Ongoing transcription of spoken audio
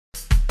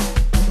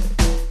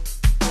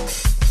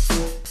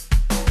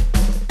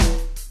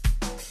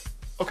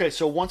Okay,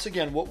 so once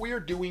again, what we are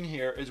doing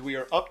here is we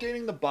are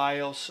updating the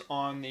BIOS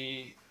on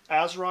the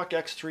ASRock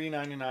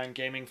x399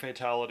 Gaming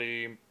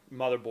Fatality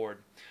motherboard.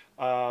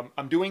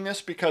 I'm doing this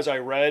because I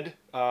read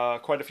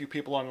quite a few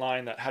people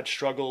online that had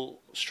struggle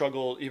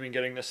even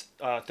getting this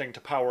thing to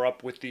power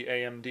up with the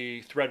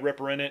AMD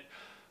Threadripper in it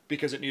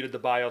because it needed the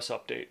BIOS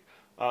update.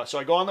 So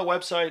I go on the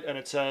website and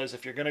it says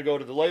if you're going to go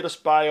to the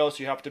latest BIOS,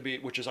 you have to be,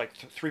 which is like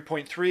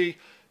 3.3,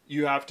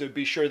 you have to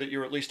be sure that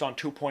you're at least on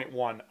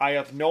 2.1. I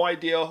have no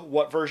idea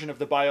what version of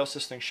the BIOS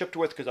this thing shipped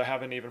with because I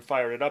haven't even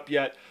fired it up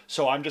yet.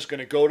 So I'm just going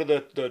to go to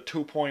the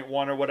 2.1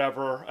 or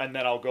whatever, and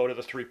then I'll go to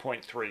the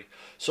 3.3.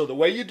 So the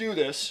way you do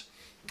this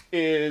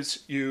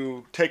is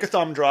you take a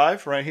thumb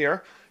drive right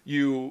here,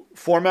 you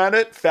format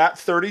it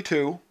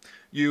FAT32,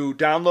 you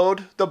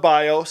download the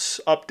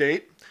BIOS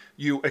update,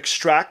 you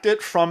extract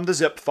it from the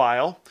zip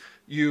file,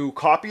 you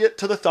copy it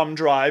to the thumb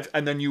drive,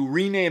 and then you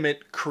rename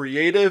it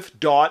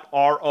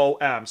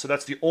creative.rom. So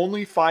that's the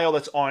only file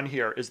that's on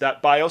here, is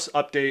that BIOS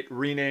update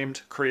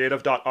renamed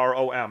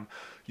creative.rom.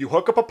 You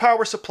hook up a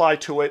power supply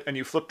to it, and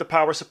you flip the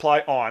power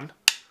supply on.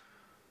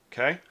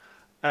 Okay?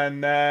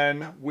 And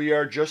then we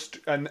are just,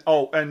 and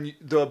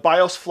the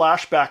BIOS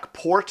Flashback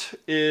port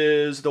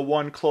is the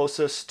one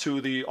closest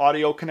to the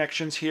audio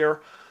connections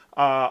here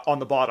on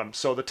the bottom.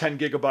 So the 10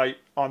 gigabyte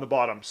on the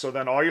bottom. So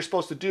then all you're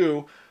supposed to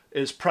do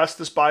is press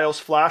this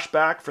BIOS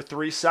Flashback for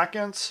 3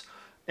 seconds,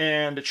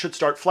 and it should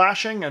start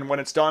flashing, and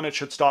when it's done, it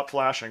should stop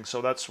flashing. So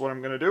that's what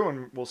I'm going to do,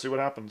 and we'll see what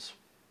happens.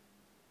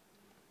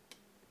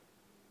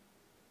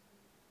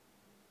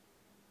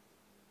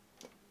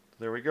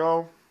 There we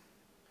go.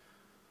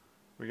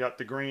 We got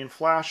the green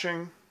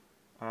flashing.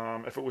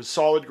 If it was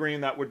solid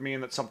green, that would mean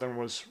that something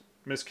was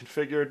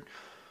misconfigured.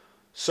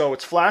 So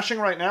it's flashing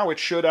right now. It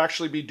should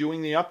actually be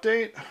doing the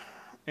update,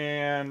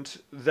 and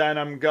then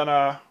I'm going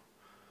to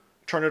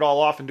turn it all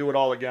off and do it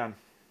all again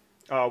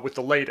with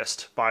the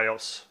latest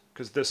BIOS,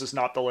 because this is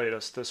not the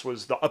latest. This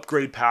was the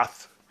upgrade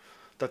path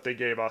that they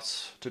gave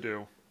us to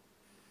do.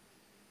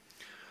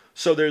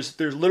 So there's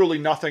literally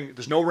nothing.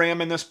 There's no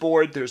RAM in this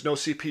board. There's no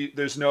CPU.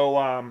 There's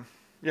no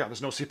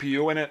there's no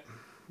CPU in it.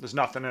 There's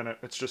nothing in it.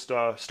 It's just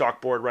a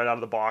stock board right out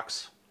of the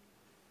box.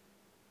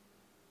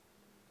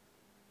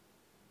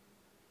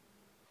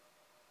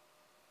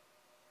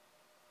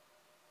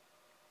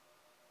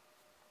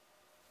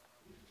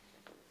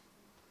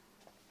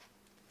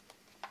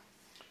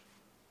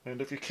 And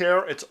if you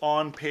care, it's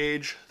on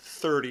page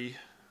 30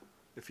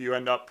 if you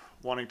end up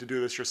wanting to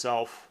do this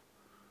yourself.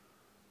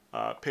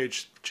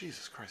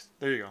 Jesus Christ,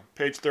 there you go.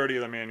 Page 30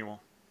 of the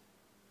manual.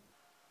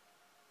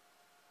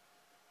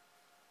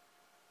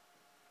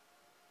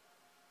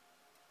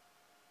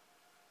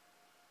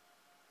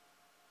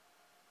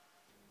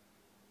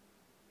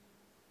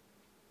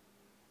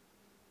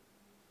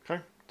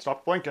 Okay,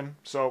 stop blinking.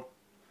 So,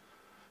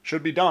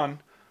 should be done.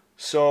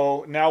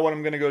 So now what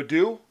I'm going to go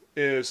do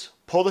is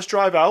pull this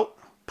drive out,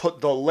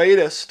 put the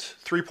latest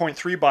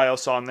 3.3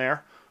 BIOS on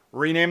there,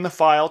 rename the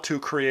file to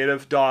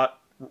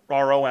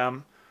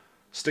creative.rom,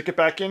 stick it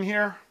back in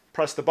here,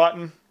 press the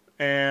button,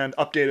 and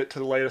update it to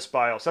the latest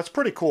BIOS. That's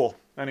pretty cool,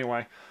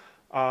 anyway.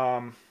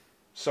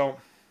 So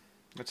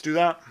let's do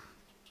that.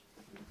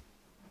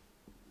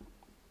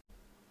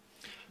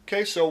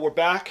 Okay, so we're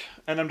back,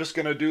 and I'm just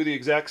going to do the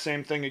exact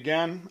same thing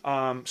again.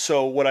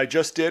 So what I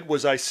just did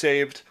was I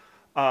saved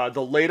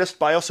the latest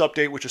BIOS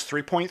update, which is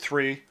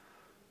 3.3,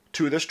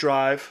 to this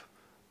drive.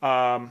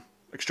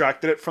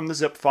 Extracted it from the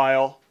zip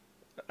file,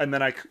 and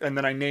then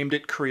I named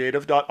it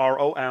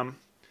creative.rom,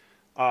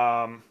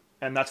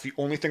 and that's the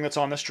only thing that's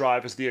on this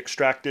drive is the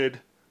extracted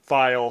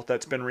file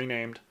that's been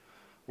renamed.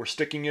 We're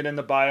sticking it in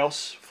the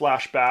BIOS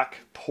Flashback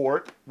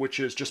port, which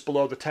is just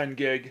below the 10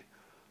 gig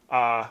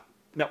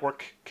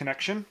network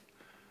connection.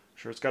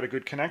 Sure, it's got a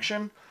good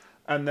connection,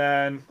 and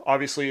then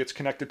obviously it's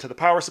connected to the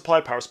power supply.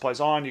 Power supply's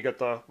on. We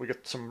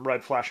get some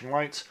red flashing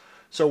lights.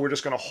 So we're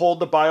just going to hold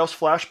the BIOS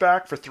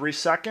Flashback for 3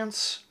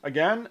 seconds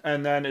again,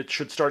 and then it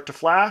should start to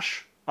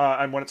flash.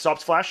 And when it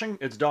stops flashing,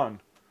 it's done.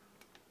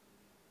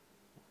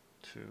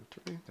 2,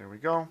 3, there we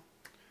go.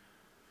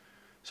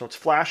 So it's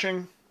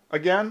flashing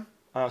again.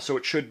 So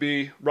it should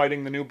be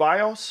writing the new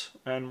BIOS.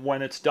 And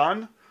when it's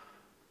done,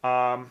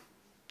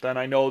 then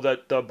I know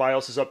that the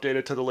BIOS is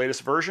updated to the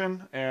latest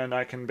version, and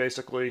I can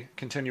basically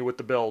continue with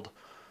the build.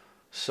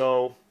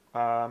 So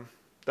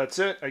that's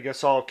it. I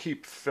guess I'll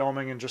keep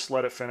filming and just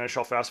let it finish.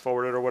 I'll fast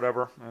forward it or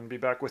whatever and be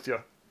back with you.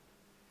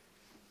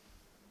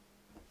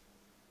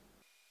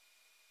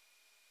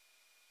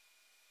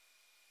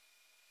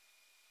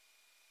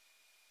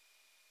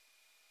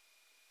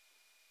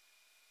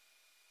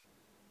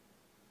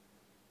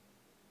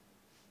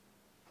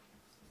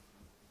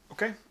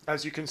 Okay,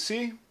 as you can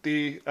see,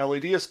 the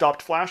LED has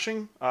stopped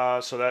flashing,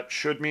 so that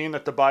should mean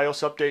that the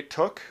BIOS update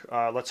took.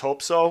 Let's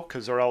hope so,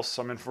 because or else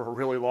I'm in for a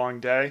really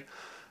long day.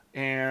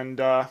 And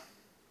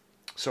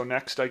so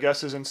next, I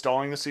guess, is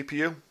installing the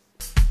CPU.